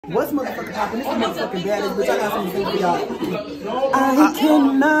What's motherfucking poppin'? This is motherfucking baddest bitch. I got something to do for y'all. I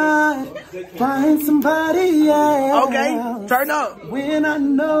cannot find somebody else. Okay, turn up. When I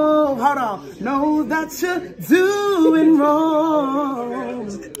know, hold on, know that you're doing wrong.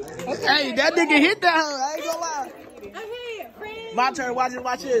 Hey, that nigga hit that. I ain't gonna lie. My turn. Watch it.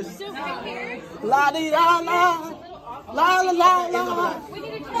 Watch this. La di la la, la la la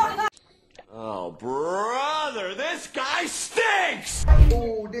la. Oh, brother, this guy stinks!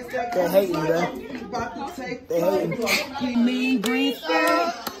 Ooh, this that They hating, bro. They hating. Mean green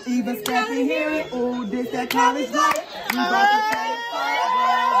skirt, even stepping here. Ooh, this that college life. We about to take fire.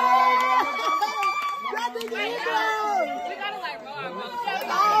 That nigga hit that. We gotta like roll.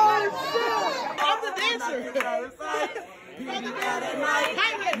 I'm the dancer.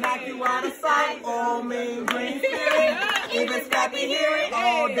 Knock you out of sight. Oh, mean green skirt, even stepping here.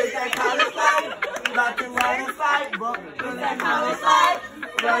 Oh, this that college life. Knock you right in sight, but this that college life.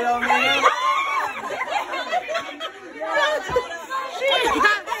 Throw your man.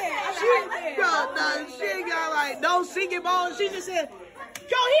 She got like no singing bone. She just said,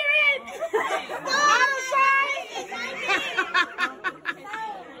 "Yo, hear it? Out of sight."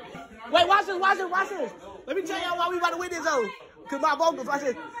 Wait, watch this. Let me tell y'all why we about to win this though. Cause my vocals, watch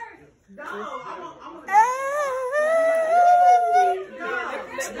this.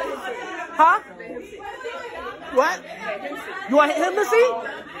 Huh? What? You want him to sing?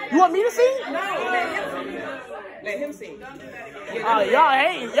 You want me to sing? No, let him sing. Oh, y'all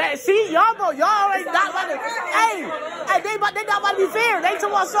hate. Yeah, see, y'all ain't not about to. Hey, they not about to be fair. They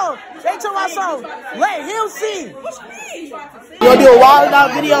told us so. Let him sing. You gonna do a wild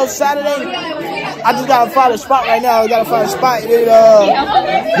out video Saturday? I just gotta find a spot right now. I gotta find a spot.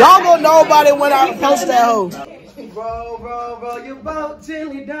 Y'all gonna know about it when I post that hoe. Roll your boat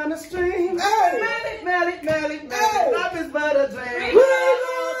gently down the stream. Hey. Mail it. Life is but a dream.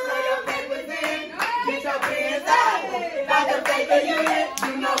 Get your friends out. Got to take a unit.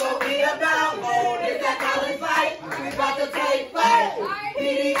 You know what we about. Oh, this that college fight. We about to take flight.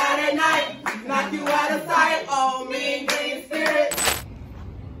 PD out at night. Knock you out of sight. Oh, mean green spirit.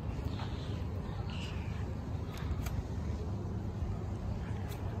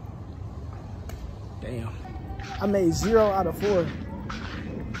 Damn. I made 0 out of 4.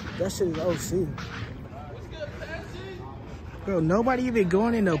 That shit is OC. Bro, nobody even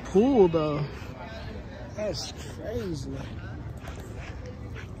going in the pool though. That's crazy.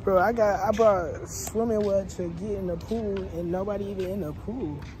 Bro, I brought swimming wear to get in the pool and nobody even in the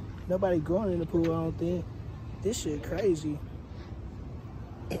pool. Nobody going in the pool, I don't think. This shit crazy.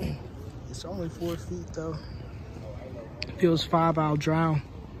 It's only 4 feet though. If it was 5, I'll drown.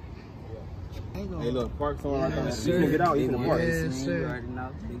 Hey, look, park somewhere right there. You finna get out, you finna park. Yes, sir.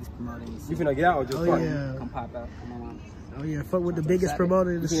 You finna get out or just park? Yeah. Come pop out. Come on. Oh yeah, fuck with the biggest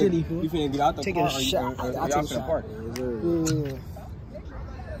promoter in the city. You finna get out the Take park a or shot. y'all finna park? Yeah.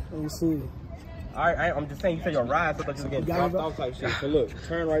 Let me see. Alright, I'm just saying, you say your ride, so that you get dropped off type shit. So look,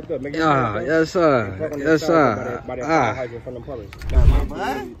 turn right there. Make Yes, sir. Yes, sir. By the hydrant from the public.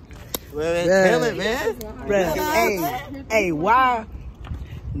 Man. Hey, why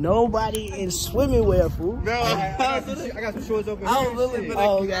nobody in swimming wear, fool? Bro, I got some shorts open.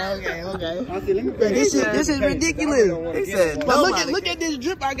 Oh, okay. This is ridiculous. He said, But look at this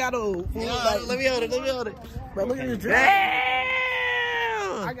drip I got on. Like, let me hold it. But look at this drip.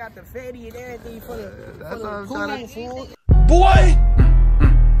 I got the fatty and everything for the pool, fool. Boy!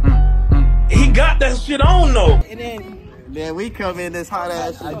 He got that shit on though. And then we come in this hot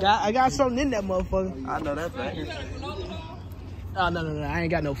ass shit. I got something in that motherfucker. I know that's right. Oh, no. I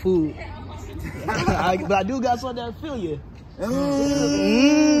ain't got no food. But I do got something that feel you.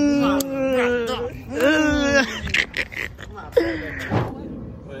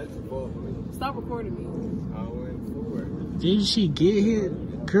 Stop recording me. Did she get hit?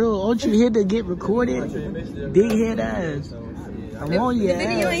 Girl, aren't you here to get recorded? Big head ass. I'm on your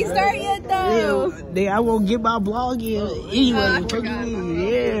ass. You ain't started yet though. I won't get my blog in anyway.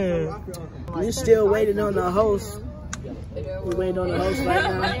 Yeah. We're still waiting on the host. We're waiting on the host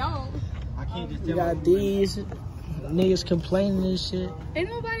right now. We got these niggas complaining and shit. Ain't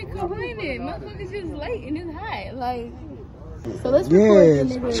nobody complaining. Motherfuckers just late and it's hot. Like, so let's record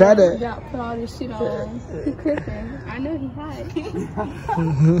the nigga try to put all this shit on. He crippin'. I know he hot.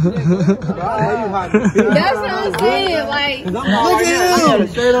 That's what I'm saying. Like, look at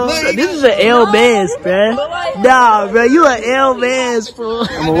him. This is an L Mans, bruh. Nah, bro, you an L Mans, fool.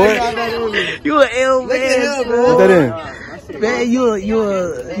 I'm a what? You an L Mans, bro. Put that in. Man, you a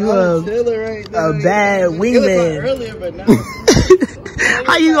bad wingman. Earlier, but now.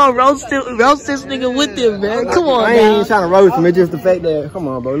 How you gonna roast this nigga with him, man? Come on, I ain't trying to roast him. It's just the fact that, come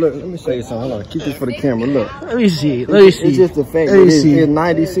on, bro. Look, let me show you something. Hold on. Keep this for the camera. Look. Let me see. Let me see. It's just the fact that it's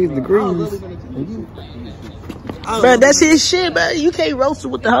 96 degrees. Bro, that's his shit, man. You can't roast it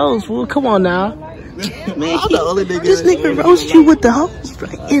with the hoes, fool. Come on now. Man, this nigga roast you with the hoes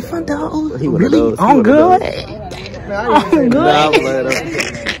right in front of the hoes. Really? On good? On good?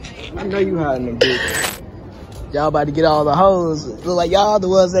 I know you hiding them bitch. Y'all about to get all the hoes. Look like y'all the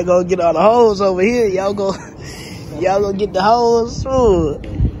ones that gonna get all the hoes over here. Y'all gonna get the hoes, fool.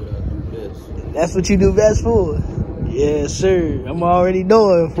 That's what you do best for. Yes, sir. I'm already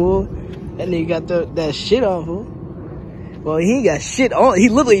knowing, fool. That nigga got that shit on, fool. Well, he ain't got shit on. He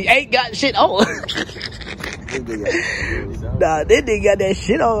literally ain't got shit on. Nah, that nigga got that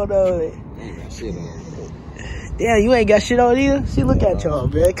shit on, though. Damn, you ain't got shit on either? See, look at y'all,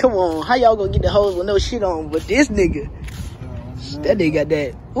 man. Come on. How y'all gonna get the hoes with no shit on? But this nigga, that nigga got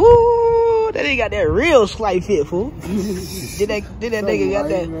that. Ooh, that nigga got that real slight fit, fool. Did that nigga got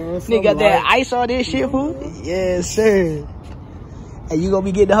that? Nigga got that ice on this shit, fool? Yes, sir. And you gonna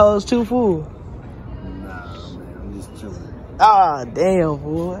be getting the hoes too, fool? Nah, man, I'm just chilling. Ah, damn,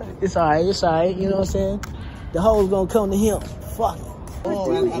 fool. It's alright, you know what I'm saying? The hoes gonna come to him. Fuck it.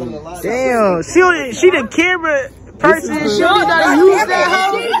 Damn, she the camera person. She don't know how to use that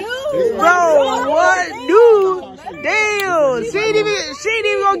hoe. Bro, what, dude? Damn, she ain't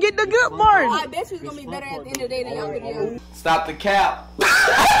even gonna get the good part. I bet she's gonna be better at the end of the day than y'all video. Stop the cap. Stop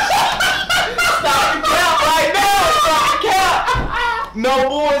the cap right now. Stop the cap. No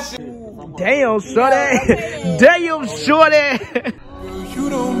bullshit. Damn, shorty. Damn, shorty. You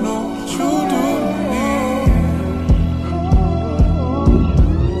don't know what you do.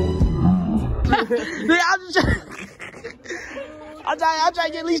 I'm trying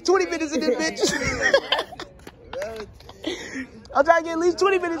to get at least 20 minutes in this bitch. I'm trying to get at least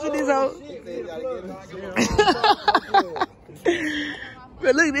 20 minutes in this hoe.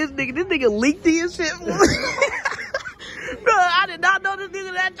 Bro, look at this nigga leaked his shit. Bro, I did not know this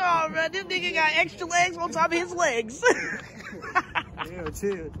nigga that tall, bro. This nigga got extra legs on top of his legs. Yeah,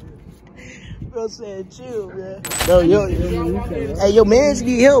 chill. Bro said chill, man. Yo, hey, your mans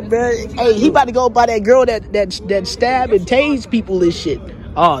need help, man. Hey, he about to go by that girl that stab and tase people and shit.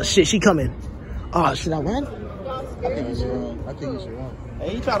 Oh shit, she coming. Oh, should I run? I think you should run.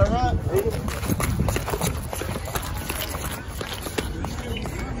 Hey, you try to run?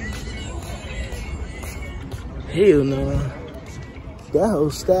 Hell no. That hoe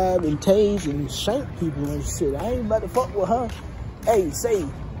stab and tase and shank people and shit. I ain't about to fuck with her. Hey, say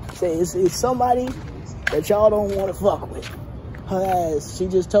it's somebody that y'all don't want to fuck with. Her ass, she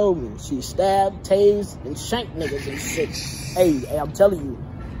just told me. She stabbed, tased, and shanked niggas and shit. Hey, I'm telling you,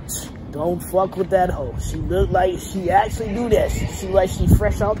 don't fuck with that hoe. She look like she actually do that. She like she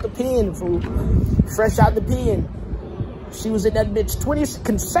fresh out the pen, fool. Fresh out the pen. She was in that bitch 20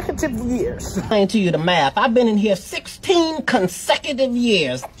 consecutive years. Explain to you the math. I've been in here 16 consecutive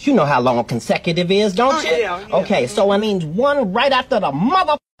years. You know how long consecutive is, don't you? Yeah. Okay, so it means one right after the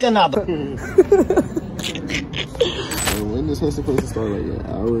motherfucking other. When this was supposed to start, like an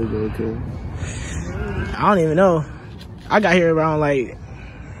hour ago, okay? I don't even know. I got here around like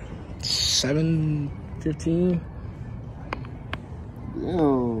 7:15.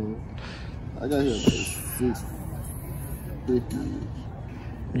 Damn. I got here like 6:50.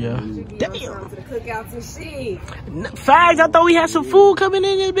 Yeah. Damn. To the cookouts and shit. Fags, I thought we had some food coming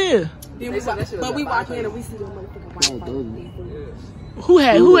in this bitch. But we walk in and we see the motherfucking white. Who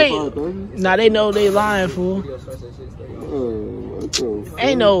ain't? Nah, they know they lying, fool.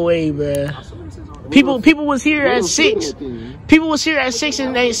 Ain't no way, bruh. People was here at 6. People was here at 6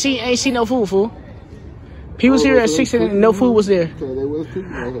 and ain't see no food, fool. People was here at 6 and no food was there.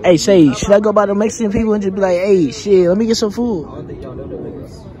 Hey, say, should I go by the Mexican people and just be like, hey, shit, let me get some food?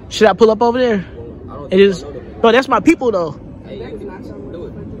 Should I pull up over there? And just, bro, that's my people though.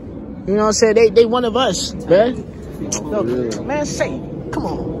 You know what I'm saying? They one of us, bruh. No, man, say, come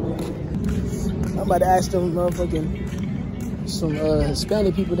on. I'm about to ask them motherfucking some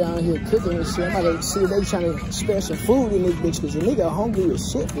Hispanic people down here cooking and shit. I'm about to see if they trying to spare some food in this bitch because the nigga hungry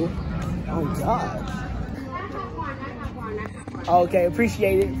as shit, bro. Oh God. Okay,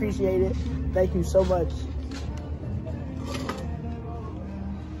 appreciate it. Thank you so much.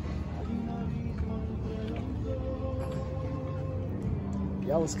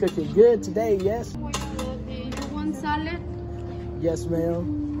 Y'all was cooking good today, yes? One salad. Yes,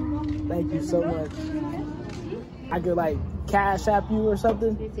 ma'am. Thank you so much. I could like cash app you or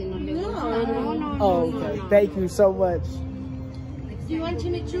something? No. Oh, okay. Thank you so much. Do you want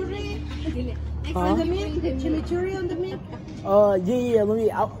chimichurri? On the meat? Chimichurri on the meat? Yeah. Let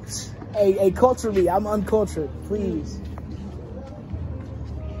me out. Hey, culture me. I'm uncultured. Please.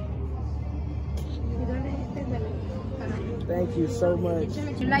 Thank you so much.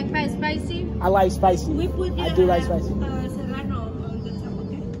 You like spicy? I like spicy. We put I do like spicy. serrano on the top,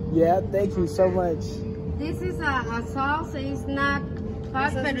 okay? Yeah, thank you so much. This is a sauce. It's not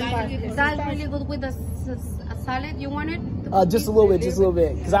hot, but that's really good with a salad. You want it? Just a little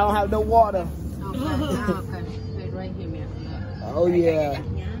bit, because I don't have no water. Okay. Right here, ma'am. Oh yeah.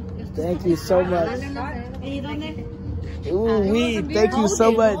 Thank you so much. Ooh, thank you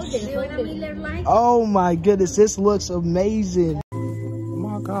so much. Oh my goodness, this looks amazing.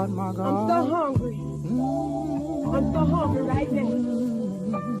 My God, my God. I'm so hungry. I'm so hungry right now.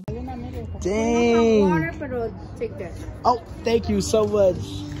 Dang. Take that. Oh, thank you so much.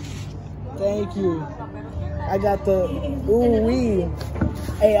 Thank you. I got the ooh-wee.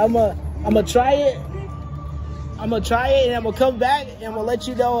 Hey, I'm gonna try it. I'm gonna try it and I'm gonna come back and I'm gonna let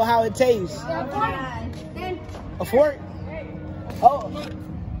you know how it tastes. A fork?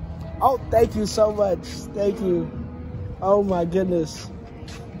 Oh, thank you so much. Thank you. Oh my goodness.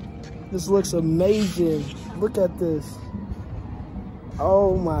 This looks amazing. Look at this.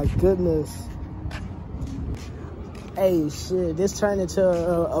 Oh my goodness. Hey, shit, this turned into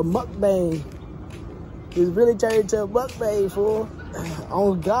a mukbang. This really turned into a mukbang, fool.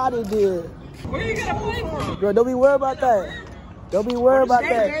 Oh God, it did. Where you gonna play from? Bro, don't be worried about that. Don't be worried about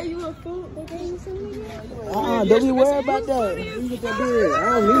that. They gave you a food? They gave you something? Don't be worried about that.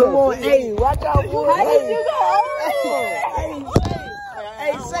 Come on, hey, watch out, boy. How did you go?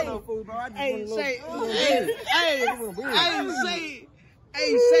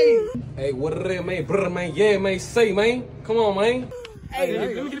 Hey, what it is, man? Brr, man, yeah, man, say, man. Come on, man. Hey, let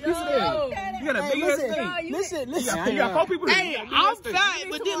me get a piece of that. You got a big ass thing. Listen. You got 4 people. Hey, I'm fat,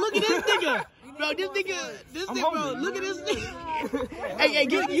 but then look at this nigga. Bro, this nigga, bro, look at this nigga. Hey,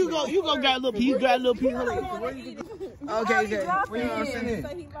 you go grab a little piece, Okay.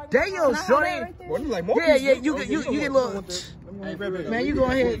 Damn, shorty. Yeah, you get a little. Man, you go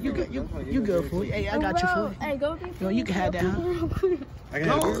ahead. You good, fool. Hey, I got you, fool. Hey, go get You can have that, huh?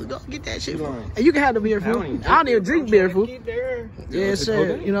 Go get that shit, fool. Hey, Hey, you can have the beer, fool. I don't even drink beer, fool. Yeah,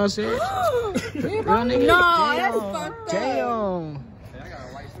 sir. You know what I'm saying? Real nigga. No, that's fucked up. Damn.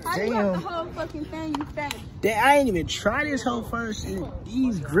 How you got the whole fucking thing, you fat? I ain't even tried this whole first.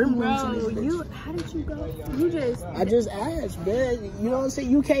 These gremlins. How did you go? You just... I just asked, man. You know what I'm saying?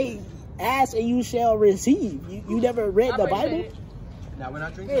 You can't ask and you shall receive. You never read the Bible? Now, when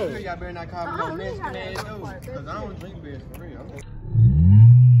I drink beer, y'all better not call me no Mexican ass dude. Because I don't drink beer for real.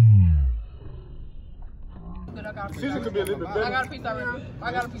 Caesar could be a little bit better. I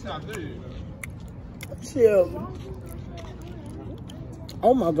got a piece already. Chill.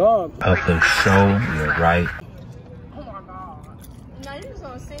 Oh my God. Of the show, you're right. Oh my God. Now you just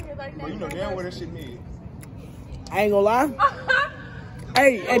gonna sit here like that? Well, you know damn what that shit means. I ain't gonna lie.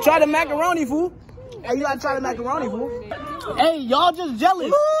 Hey, and try the macaroni, fool. Hey, you gotta try the macaroni, fool. Hey, y'all just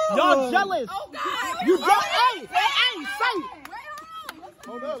jealous. Y'all jealous. Oh God. You just, hey, say.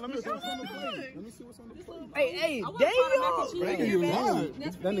 Hold up, let me see what's on the plate. Hey, damn.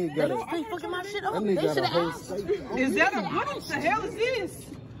 That nigga got a fucking my shit up. That nigga got a whole steak. Is that a, what the hell is this?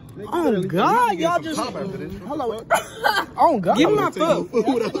 Oh God, y'all just. Hello. Oh God. Give me my food.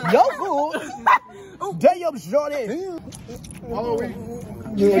 Yo, food. Damn, shorty.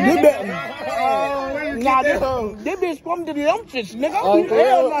 Nah, this bitch from the lumptious, nigga.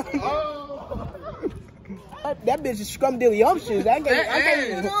 That bitch is scrumdiddlyumptious. I can't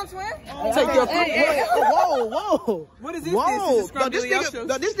take your food. Whoa. What is this?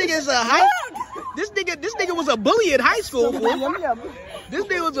 This nigga is a high. This nigga was a bully in high school, fool. This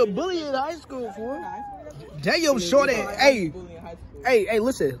nigga was a bully in high school, fool. Damn, shorty. Hey,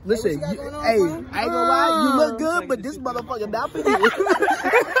 listen. I ain't gonna lie, you look good, but this motherfucker not for you.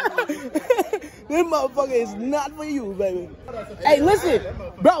 This motherfucker is not for you, baby. Hey, listen,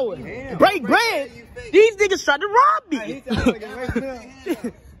 bro, break bread. These niggas tried to rob me.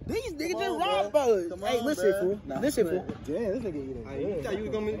 These niggas just robbed us. Hey, listen, fool. Listen, fool. Damn, this nigga eating.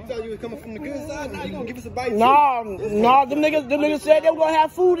 You thought you was coming from the good side? Now you gonna give us a bite? Nah, them niggas said they were gonna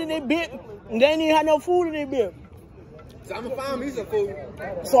have food in their bit, and they didn't even have no food in their bit. So I'm gonna find me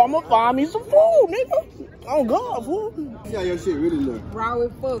some food. Nigga. Oh God, fool. See how your shit really look. Raw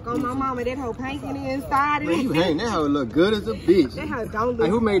as fuck. On my mama, that whole paint in the inside. Man, you hang that hoe look good as a bitch. That hoe don't look. Hey,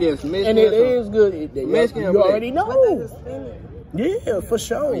 who made this? Mexican? And it is good. Mexican. You already know. Yeah, for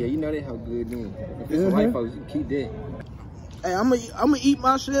sure. Oh, yeah, you know that how good then. If it's some white folks, you keep that. Hey, I'm gonna eat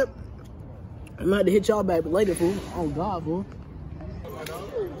my shit. I'm gonna have to hit y'all back later, fool. Oh God, fool.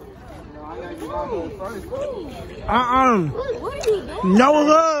 No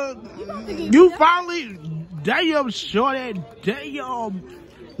hug. You finally. Damn, shorty. Damn.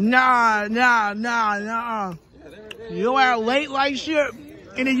 Nah. You out late like shit.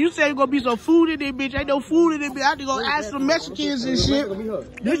 And then you say there's gonna be some food in there, bitch. Ain't no food in there, bitch. I have to go ask some Mexicans and shit.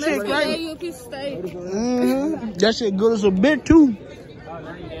 This shit crazy. That shit good as a bit too.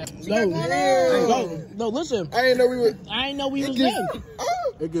 No, listen. I ain't know we were. I ain't know we was there.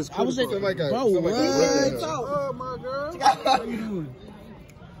 It gets cool. I was like, bro, what? Oh my god.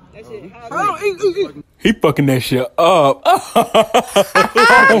 He fucking that shit up.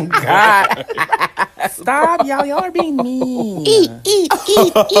 Oh God. Stop, y'all are being mean. Eat,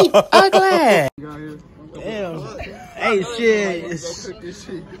 ugly. Damn. Hey, shit.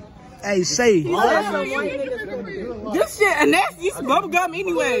 Hey, say. This shit a nasty bubble gum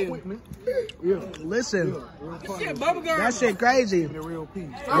anyway. Listen. Shit, bubble gum. That shit crazy.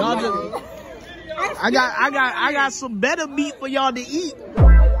 Y'all just, I got some better meat for y'all to eat.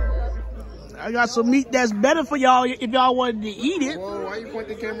 I got some meat that's better for y'all if y'all wanted to eat it. Whoa, why you point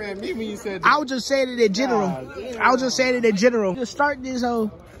the camera at me when you said that? I was just saying it in general. Just start this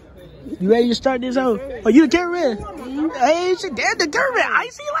hoe. You ready to start this hoe? Oh, you the cameraman? Hey, shit, damn, the cameraman. I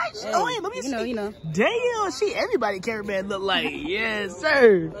see like shit. Oh, wait, let me see. You know. Damn, see, everybody cameraman look like. Yes,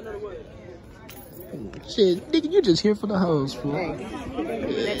 sir. Shit, nigga, you just here for the hoes, fool.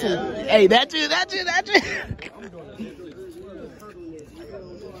 Hey, that's it.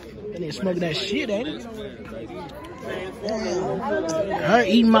 They smoking that shit, ain't it? Her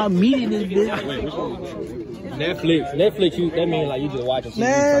eating my meat in this bitch. Netflix, that mean like you just watching TV.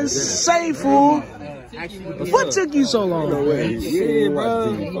 Man, say fool. What took you so long? Yeah,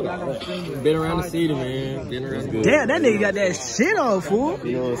 bro. Been around the city, man. Damn, that nigga got that shit on, fool.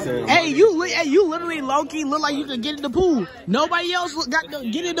 You know what I'm saying? Hey, you literally low key look like you could get in the pool. Nobody else got to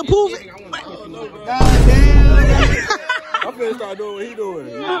get in the pool. I'm finna start doing what he doing.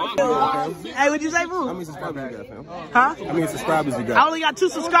 Hey, what'd you say, fool? How many subscribers you got, fam? Huh? How many subscribers you got? I only got 2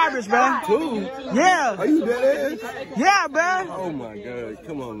 subscribers, bro. 2? Yeah. Are you dead ass? Yeah, bro. Oh my god,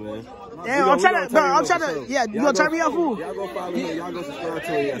 come on, man. Damn, I'm trying to, yeah, you gonna turn me up, fool? Y'all go follow me, y'all go subscribe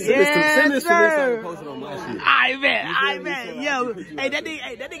to it. Send this to me so I can post it on my shit. I bet. Yo, hey, that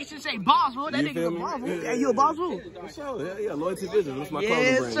nigga should say boss, fool. That nigga's a boss, fool. Hey, you a boss, fool? Sure, yeah, Loyalty Vision. That's my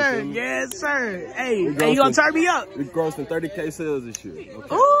clothing brand. Yes, sir. Hey, you gonna turn me up? We grossing 30K sales this year.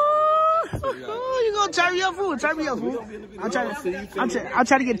 Okay. Ooh, you gonna turn me up, fool? Turn me up, fool. I'm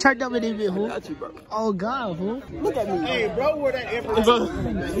trying to get turned up in this bit, fool. Oh God, fool. Look at me. Hey, bro, wear that every day.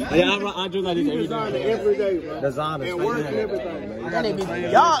 Yeah, I do like this every day, bro. That's honest. And work and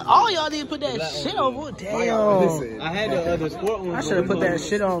everything. All y'all need to put that shit on, fool. Damn. I had the other sport one. I should have put that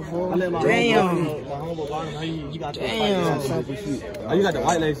shit on, fool. Damn. You got the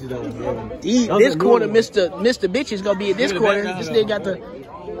white laces though. This quarter, Mr. Bitch is gonna be in this quarter. This nigga got the.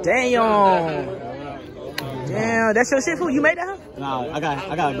 Damn, that's your shit, fool. You made that? Huh? Nah, I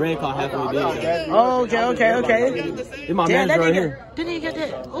got a brand called Halfway Dead. Okay. It's my manager right here. That nigga got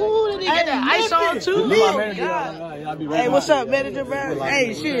that. Ooh, that nigga got that ice on too. Hey, what's up, manager, bro?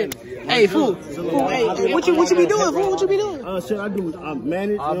 Hey, shit. Hey, fool. Hey, what you be doing, fool? What you be doing? Shit, I do. I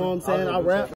manage. You know what I'm saying? I rap.